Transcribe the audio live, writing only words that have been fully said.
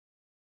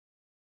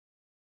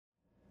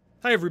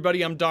Hi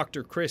everybody, I'm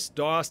Dr. Chris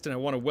Dost, and I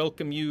want to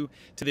welcome you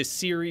to this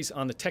series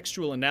on the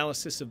textual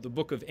analysis of the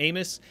book of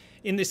Amos.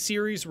 In this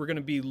series, we're going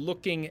to be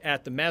looking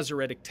at the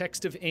Masoretic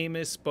text of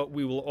Amos, but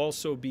we will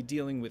also be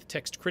dealing with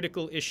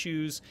text-critical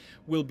issues.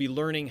 We'll be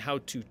learning how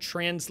to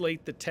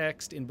translate the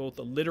text in both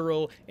a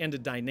literal and a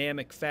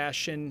dynamic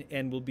fashion,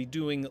 and we'll be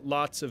doing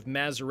lots of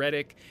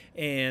Masoretic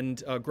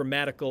and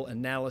grammatical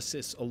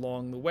analysis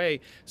along the way.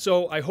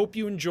 So I hope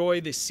you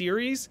enjoy this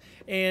series,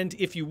 and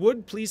if you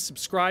would, please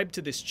subscribe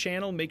to this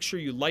channel. Make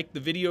sure you like the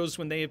videos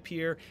when they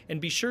appear,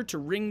 and be sure to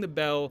ring the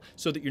bell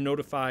so that you're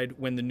notified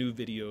when the new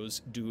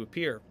videos do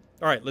appear.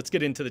 All right, let's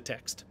get into the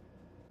text.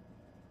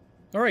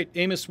 All right,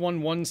 Amos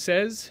 1:1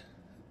 says,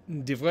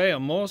 Divrei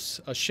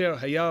Amos asher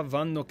haya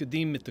van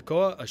nokedim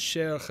mittekoa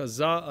asher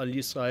chaza al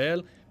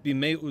Yisrael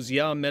bimei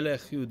Uzziah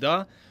melech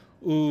Yehuda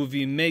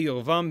uvimei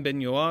Yorvam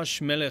ben Yoash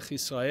melech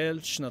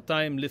Yisrael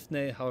shnatayim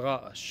lifnei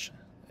hara'ash.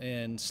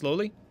 And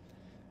slowly,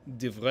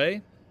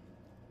 Divrei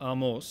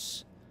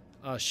Amos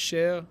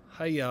asher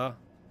haya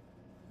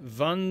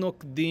van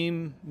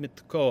nokedim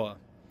mittekoa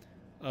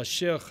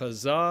asher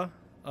chaza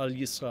al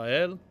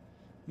Yisrael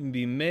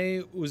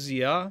bimei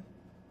Uzziah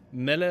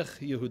melech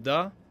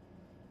Yehuda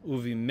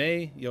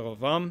uvimei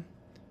Yerovam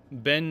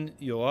ben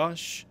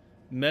Yoash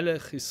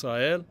melech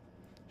Yisrael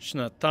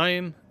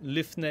shnatayim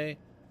lifnei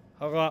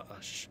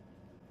hara'ash.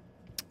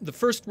 The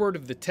first word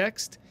of the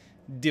text,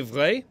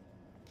 divrei,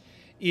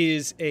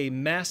 is a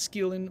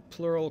masculine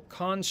plural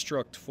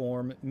construct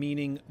form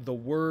meaning the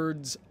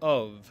words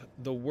of,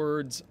 the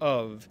words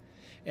of.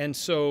 And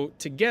so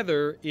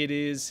together it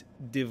is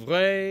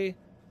divrei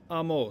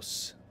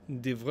Amos,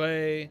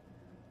 divrei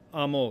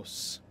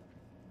Amos.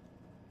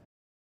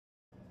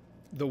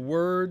 The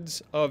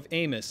words of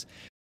Amos.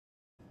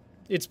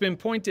 It's been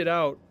pointed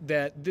out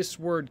that this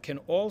word can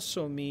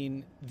also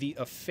mean the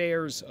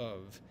affairs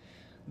of.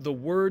 The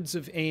words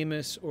of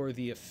Amos or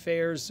the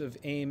affairs of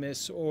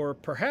Amos, or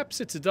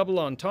perhaps it's a double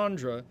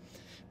entendre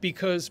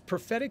because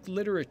prophetic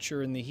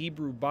literature in the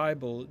Hebrew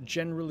Bible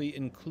generally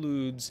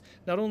includes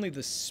not only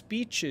the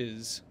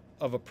speeches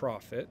of a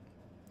prophet,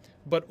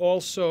 but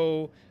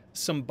also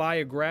some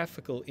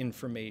biographical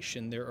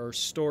information. There are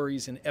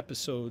stories and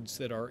episodes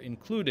that are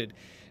included.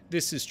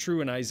 This is true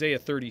in Isaiah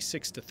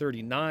 36 to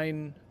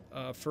 39,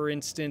 for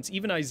instance.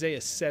 Even Isaiah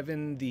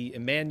 7, the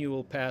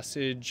Emmanuel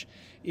passage,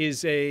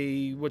 is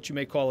what you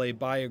may call a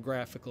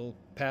biographical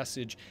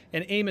passage.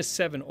 And Amos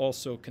 7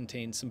 also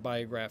contains some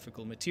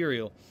biographical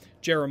material.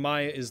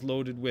 Jeremiah is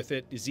loaded with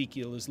it,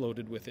 Ezekiel is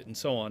loaded with it, and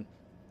so on.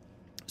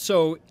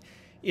 So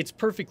it's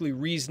perfectly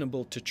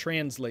reasonable to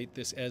translate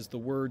this as the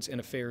words and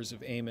affairs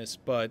of Amos,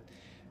 but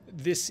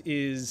this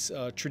is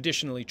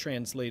traditionally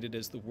translated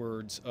as the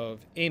words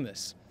of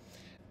Amos.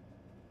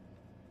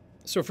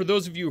 So for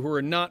those of you who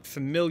are not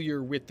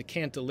familiar with the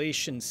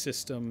cantillation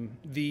system,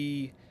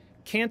 the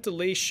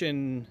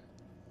cantillation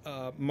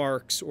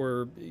marks,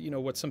 or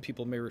what some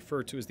people may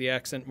refer to as the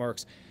accent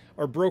marks,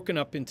 are broken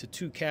up into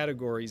two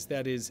categories,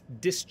 that is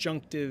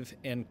disjunctive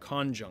and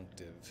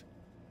conjunctive.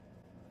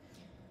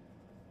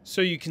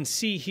 So you can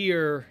see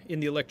here in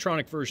the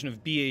electronic version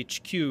of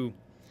BHQ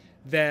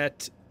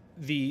that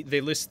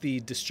they list the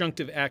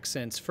disjunctive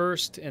accents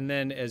first, and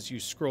then as you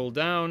scroll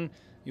down,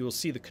 you will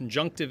see the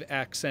conjunctive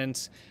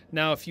accents.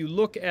 Now, if you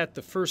look at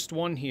the first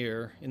one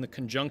here in the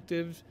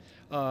conjunctive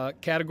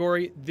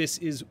category, this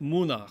is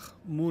munach,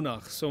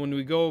 munach. So when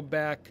we go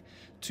back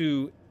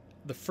to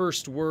the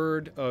first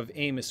word of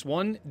Amos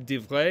 1,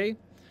 divrei,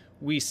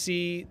 we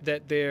see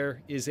that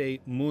there is a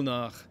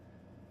munach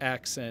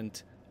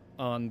accent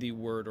on the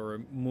word, or a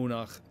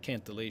munach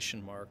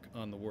cantillation mark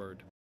on the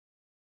word.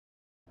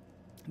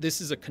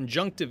 This is a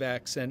conjunctive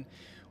accent,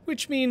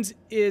 which means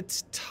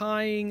it's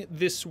tying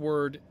this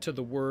word to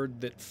the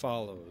word that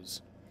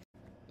follows.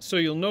 So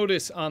you'll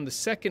notice on the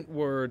second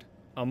word,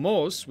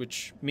 Amos,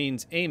 which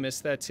means Amos,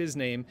 that's his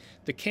name,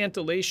 the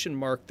cantillation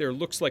mark there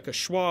looks like a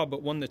schwa,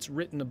 but one that's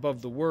written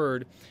above the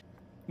word.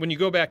 When you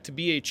go back to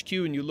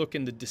BHQ and you look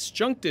in the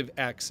disjunctive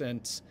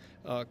accents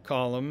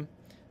column,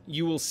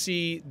 you will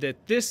see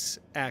that this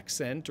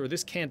accent, or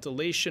this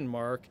cantillation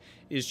mark,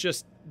 is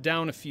just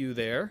down a few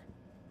there,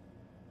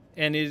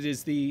 and it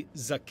is the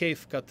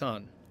zakef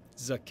katan,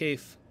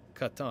 zakef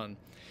katan.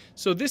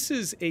 So this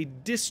is a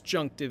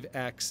disjunctive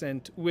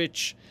accent,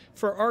 which,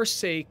 for our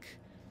sake,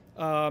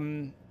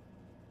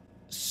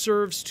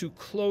 serves to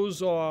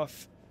close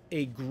off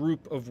a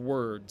group of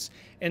words.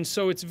 And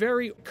so it's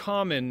very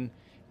common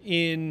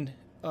in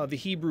the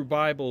Hebrew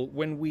Bible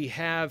when we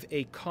have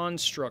a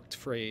construct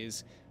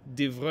phrase,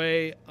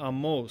 divrei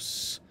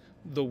Amos,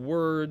 the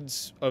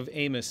words of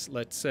Amos,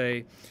 let's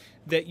say,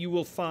 that you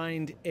will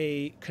find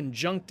a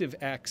conjunctive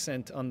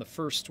accent on the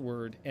first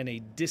word and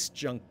a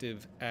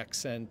disjunctive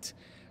accent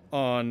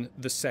on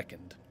the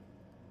second.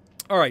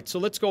 All right, so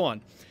let's go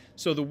on.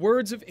 So the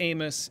words of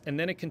Amos, and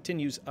then it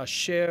continues,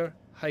 asher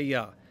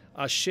haya.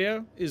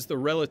 Asher is the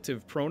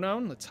relative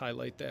pronoun. Let's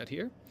highlight that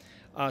here.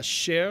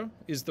 Asher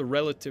is the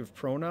relative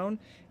pronoun,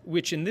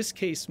 which in this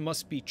case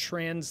must be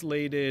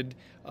translated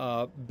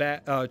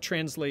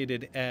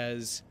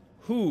as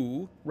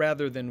who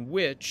rather than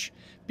which,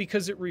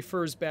 because it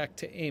refers back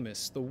to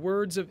Amos. The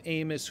words of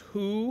Amos,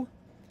 who,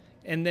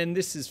 and then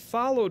this is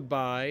followed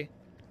by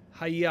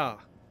haya,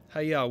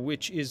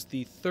 which is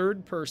the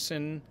third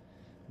person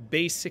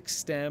basic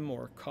stem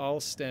or call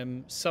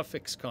stem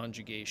suffix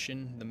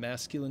conjugation, the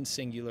masculine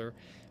singular,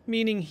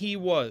 meaning he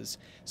was.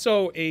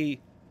 So a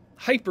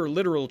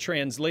hyper-literal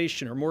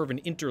translation, or more of an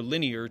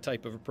interlinear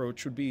type of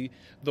approach, would be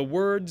the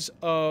words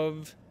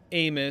of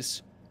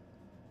Amos,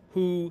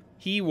 who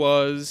he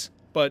was,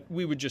 but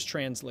we would just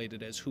translate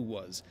it as who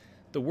was.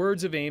 The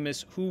words of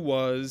Amos, who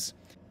was.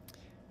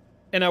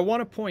 And I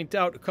want to point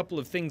out a couple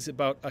of things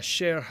about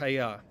Asher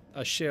Haya.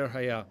 Asher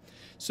Haya.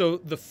 So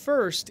the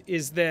first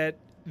is that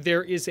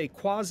there is a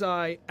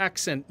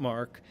quasi-accent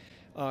mark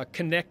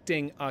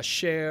connecting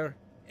Asher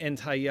and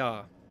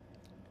Haya.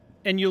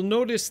 And you'll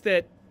notice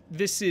that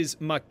this is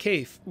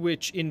Makef,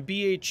 which in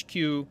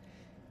BHQ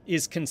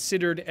is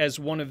considered as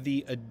one of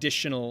the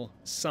additional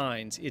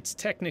signs. It's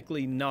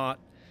technically not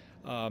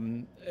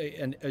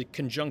a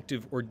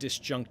conjunctive or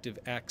disjunctive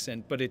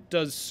accent, but it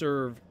does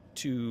serve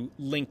to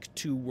link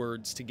two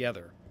words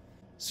together.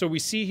 So we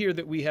see here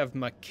that we have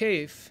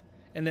Makef,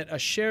 and that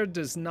Asher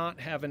does not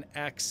have an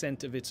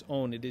accent of its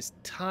own. It is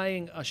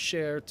tying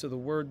Asher to the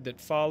word that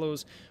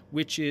follows,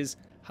 which is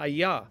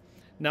Haya.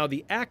 Now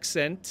the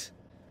accent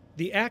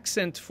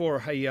for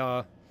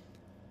Haya,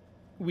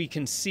 we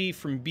can see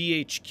from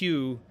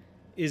BHQ,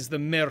 is the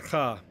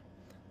Mercha.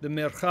 The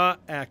Mercha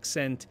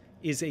accent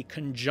is a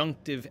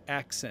conjunctive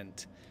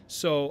accent.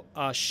 So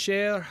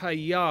Asher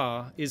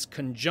Haya is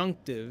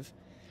conjunctive,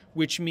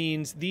 which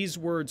means these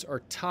words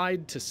are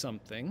tied to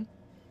something.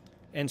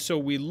 And so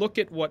we look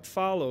at what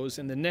follows,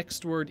 and the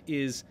next word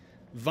is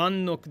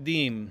van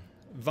nokdim,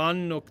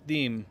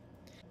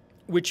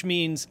 which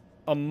means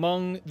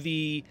among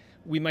the,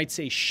 we might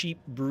say sheep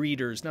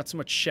breeders, not so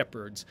much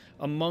shepherds,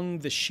 among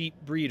the sheep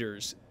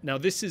breeders. Now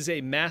this is a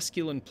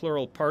masculine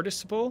plural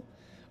participle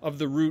of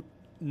the root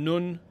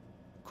nun,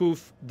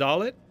 kuf,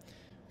 dalet,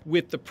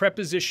 with the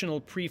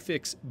prepositional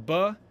prefix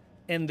ba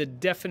and the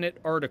definite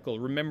article.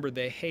 Remember,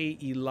 the hey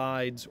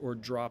elides or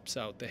drops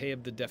out. The hey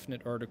of the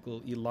definite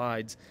article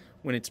elides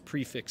when it's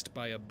prefixed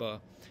by a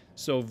ba.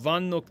 So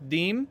van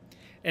nokdim.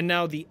 And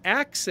now the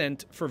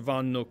accent for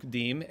van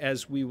nokdim,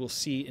 as we will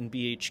see in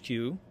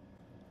BHQ,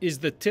 is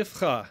the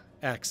tifcha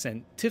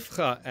accent.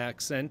 Tifcha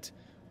accent,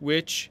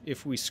 which,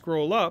 if we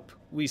scroll up,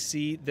 we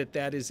see that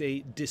that is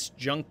a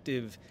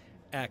disjunctive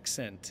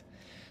accent.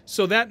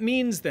 So that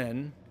means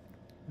then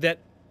that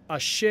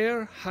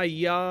Asher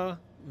Haya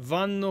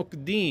Van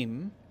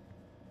Nokdim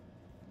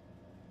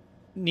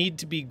need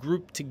to be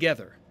grouped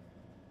together.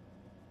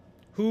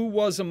 Who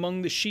was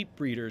among the sheep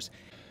breeders?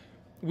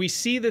 We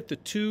see that the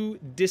two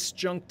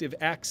disjunctive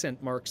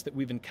accent marks that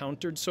we've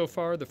encountered so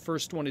far, the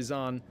first one is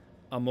on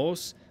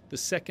Amos, the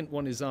second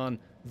one is on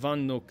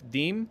Van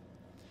Nokdim,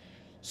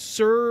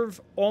 serve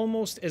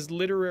almost as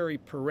literary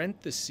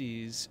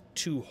parentheses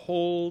to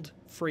hold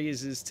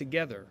phrases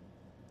together.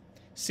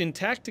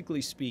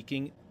 Syntactically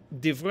speaking,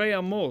 Divrei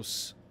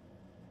Amos,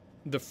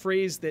 the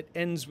phrase that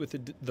ends with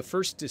the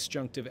first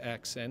disjunctive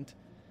accent,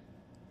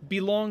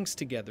 belongs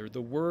together.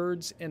 The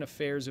words and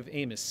affairs of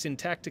Amos,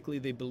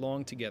 syntactically they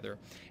belong together.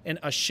 And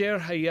Asher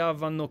Haya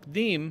Van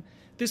Nokdim,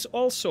 this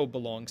also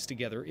belongs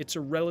together. It's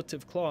a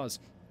relative clause.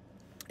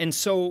 And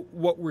so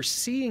what we're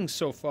seeing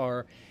so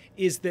far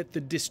is that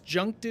the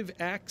disjunctive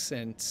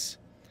accents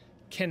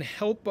can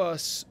help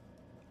us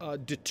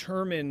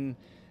determine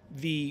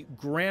the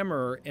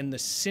grammar and the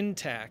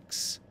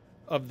syntax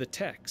of the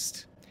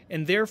text.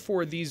 And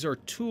therefore, these are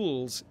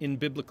tools in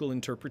biblical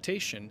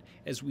interpretation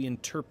as we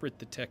interpret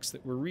the text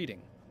that we're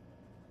reading.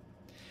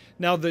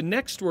 Now, the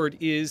next word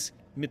is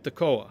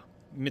mitekoa.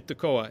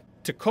 Mitekoa.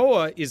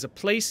 Tekoa is a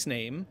place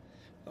name,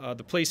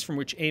 the place from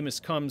which Amos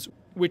comes,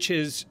 which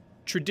has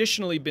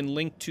traditionally been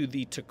linked to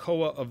the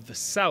Tekoa of the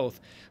south,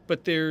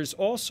 but there's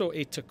also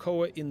a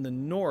Tekoa in the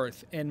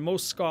north, and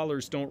most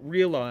scholars don't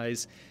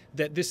realize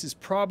that this is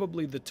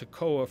probably the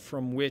Tekoa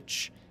from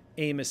which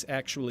Amos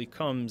actually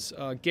comes.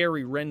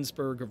 Gary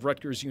Rensburg of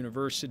Rutgers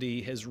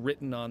University has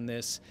written on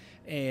this,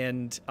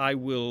 and I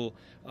will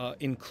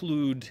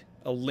include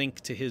a link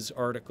to his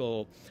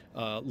article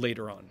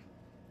later on.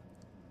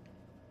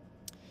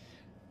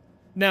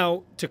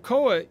 Now,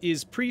 Tekoa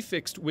is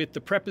prefixed with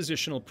the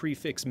prepositional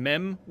prefix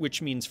mem,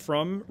 which means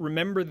from.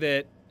 Remember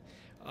that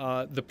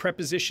the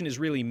preposition is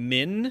really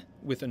min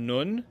with a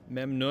nun,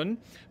 mem nun,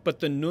 but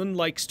the nun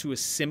likes to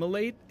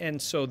assimilate,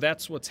 and so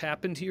that's what's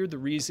happened here. The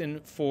reason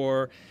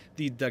for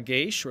the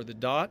dagesh, or the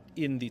dot,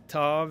 in the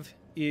tav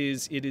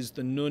is it is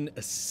the nun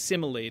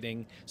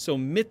assimilating. So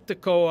mit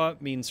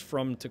Tekoa means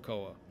from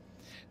Tekoa.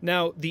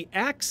 Now, the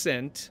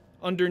accent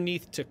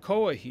underneath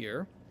Tekoa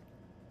here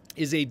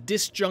is a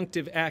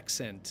disjunctive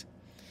accent,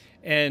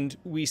 and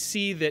we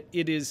see that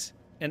it is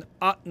an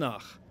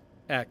atnach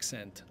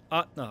accent,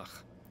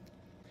 atnach.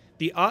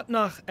 The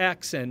atnach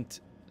accent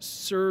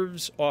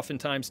serves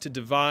oftentimes to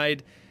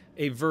divide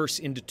a verse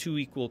into two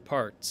equal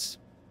parts.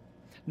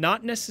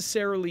 Not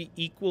necessarily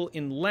equal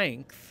in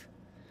length,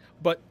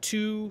 but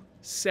two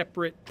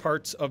separate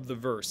parts of the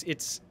verse.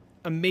 It's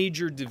a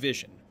major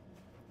division.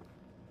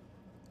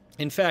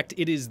 In fact,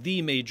 it is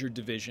the major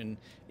division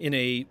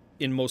in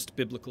most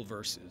biblical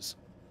verses.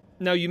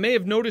 Now, you may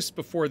have noticed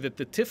before that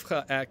the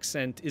tifcha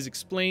accent is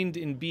explained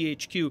in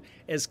BHQ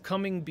as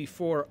coming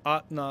before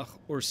atnach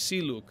or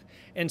siluk.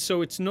 And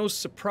so it's no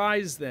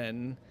surprise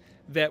then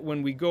that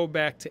when we go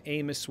back to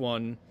Amos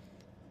 1,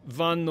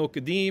 van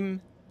nokedim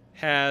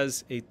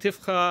has a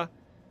tifcha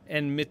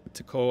and mit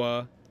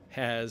tekoa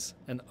has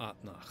an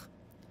atnach.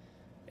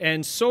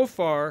 And so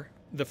far,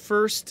 the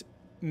first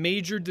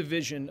major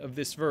division of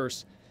this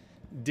verse,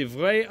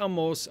 Divrei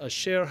Amos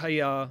asher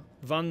haya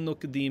van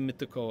nokedim mit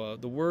tekoa,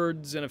 the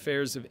words and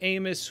affairs of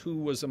Amos, who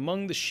was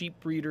among the sheep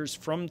breeders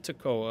from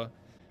Tekoa.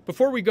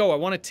 Before we go, I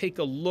want to take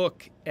a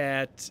look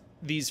at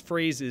these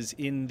phrases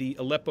in the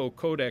Aleppo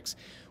Codex,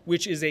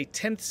 which is a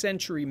 10th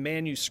century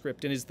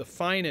manuscript and is the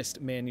finest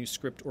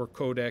manuscript or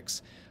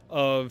codex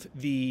of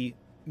the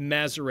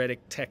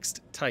Masoretic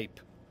text type.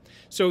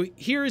 So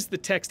here is the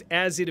text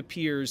as it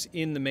appears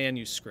in the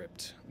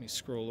manuscript. Let me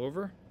scroll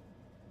over.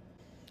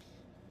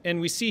 And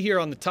we see here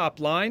on the top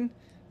line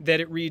that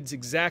it reads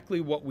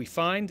exactly what we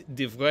find.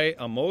 Divrei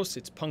Amos,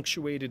 it's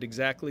punctuated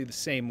exactly the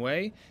same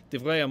way.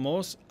 Divrei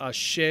Amos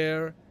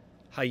asher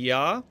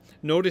haya.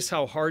 Notice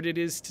how hard it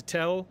is to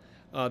tell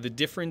the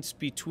difference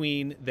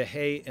between the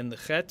hey and the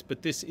chet,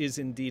 but this is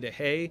indeed a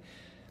hey.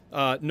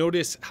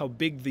 Notice how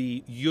big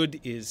the yud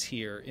is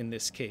here in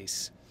this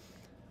case.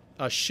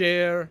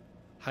 Asher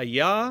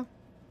haya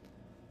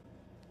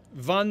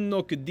van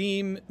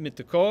nokedim mit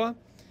tekoa.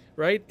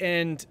 Right?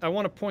 And I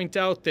want to point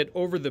out that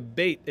over the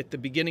bait at the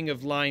beginning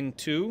of line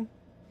 2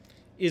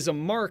 is a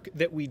mark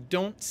that we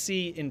don't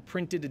see in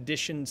printed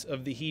editions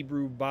of the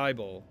Hebrew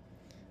Bible.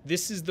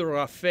 This is the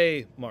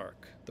Rafeh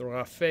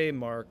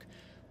mark,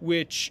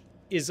 which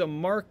is a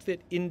mark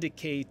that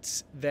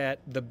indicates that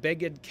the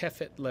Beged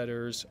Kefet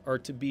letters are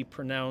to be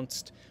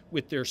pronounced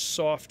with their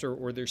softer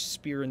or their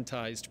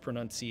spirantized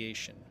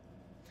pronunciation.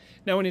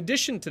 Now, in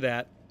addition to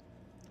that,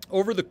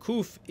 over the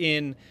kuf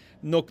in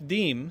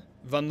Nokdim,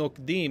 Van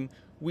Nokdim,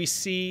 we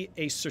see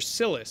a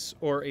circillus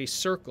or a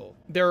circle.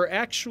 There are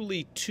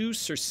actually two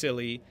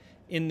circilli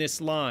in this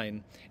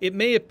line. It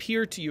may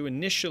appear to you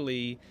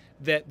initially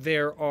that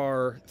there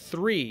are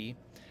three,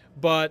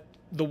 but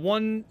the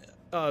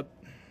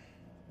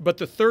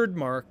third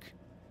mark,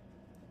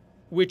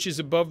 which is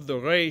above the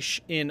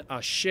resh in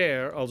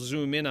Asher, I'll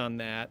zoom in on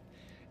that,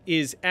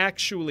 is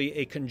actually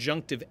a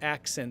conjunctive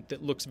accent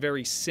that looks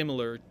very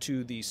similar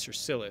to the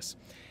circillus.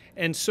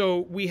 And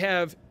so we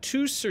have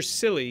two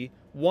circilli,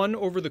 one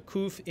over the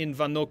kuf in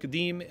Van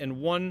Nokdim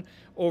and one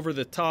over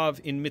the tav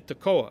in mit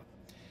tekoa.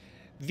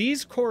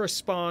 These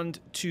correspond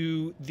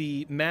to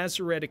the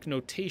Masoretic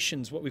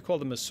notations, what we call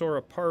the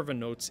Masorah Parva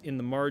notes in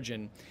the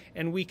margin.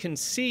 And we can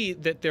see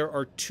that there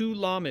are two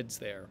lameds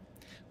there.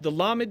 The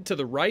lamed to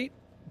the right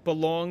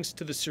belongs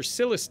to the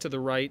circillus to the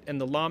right, and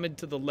the lamed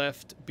to the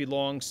left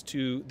belongs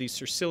to the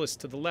circillus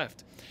to the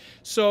left.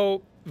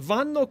 So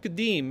Van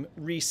Nokdim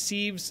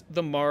receives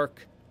the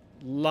mark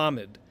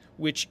lamed,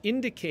 which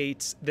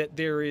indicates that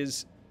there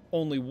is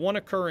only one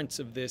occurrence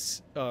of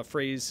this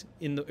phrase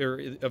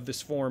of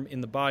this form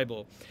in the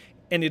Bible,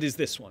 and it is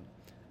this one,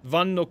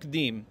 Van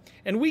Nokdim.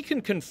 And we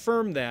can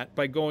confirm that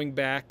by going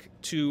back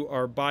to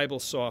our Bible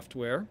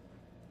software.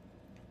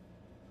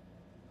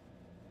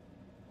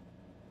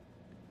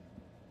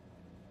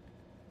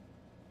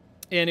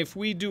 And if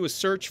we do a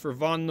search for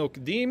Van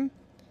Nokdim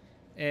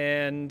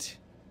and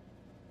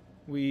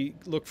we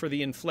look for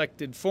the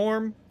inflected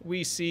form,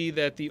 we see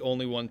that the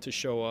only one to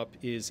show up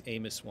is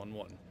Amos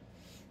 1:1.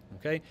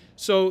 Okay,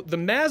 so the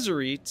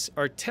Masoretes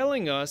are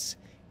telling us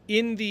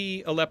in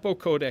the Aleppo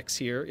Codex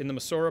here, in the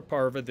Masorah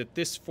Parva, that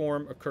this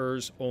form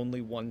occurs only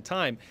one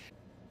time.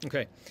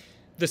 Okay,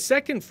 the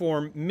second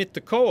form, mit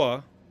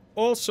tekoa,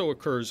 also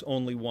occurs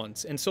only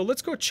once. And so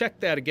let's go check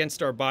that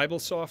against our Bible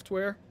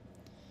software.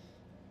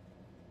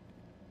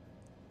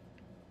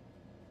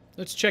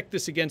 Let's check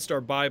this against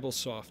our Bible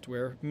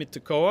software, mit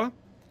tekoa.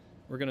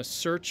 We're going to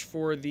search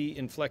for the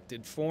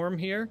inflected form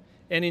here,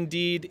 and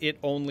indeed it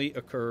only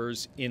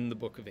occurs in the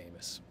book of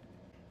Amos.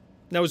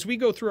 Now, as we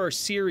go through our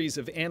series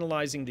of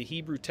analyzing the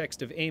Hebrew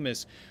text of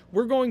Amos,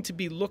 we're going to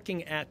be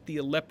looking at the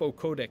Aleppo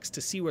Codex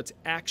to see what's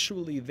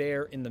actually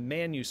there in the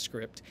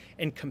manuscript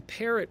and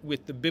compare it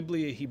with the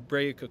Biblia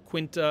Hebraica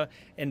Quinta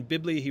and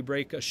Biblia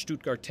Hebraica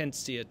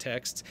Stuttgartensia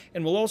texts,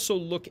 and we'll also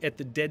look at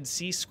the Dead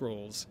Sea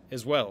Scrolls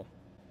as well.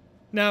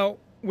 Now,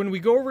 when we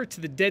go over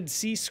to the Dead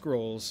Sea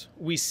Scrolls,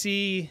 we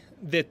see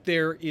that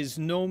there is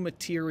no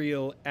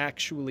material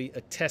actually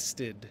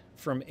attested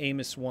from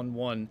Amos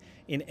 1:1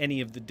 in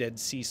any of the Dead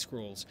Sea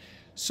Scrolls.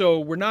 So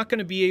we're not going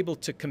to be able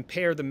to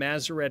compare the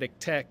Masoretic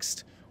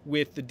text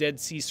with the Dead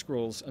Sea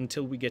Scrolls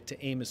until we get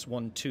to Amos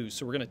 1:2.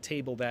 So we're going to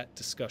table that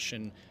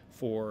discussion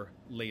for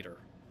later.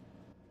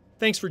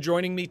 Thanks for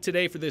joining me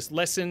today for this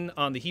lesson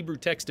on the Hebrew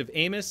text of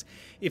Amos.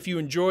 If you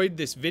enjoyed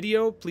this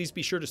video, please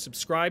be sure to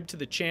subscribe to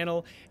the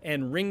channel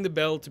and ring the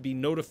bell to be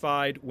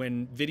notified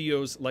when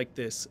videos like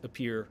this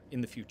appear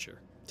in the future.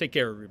 Take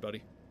care,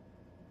 everybody.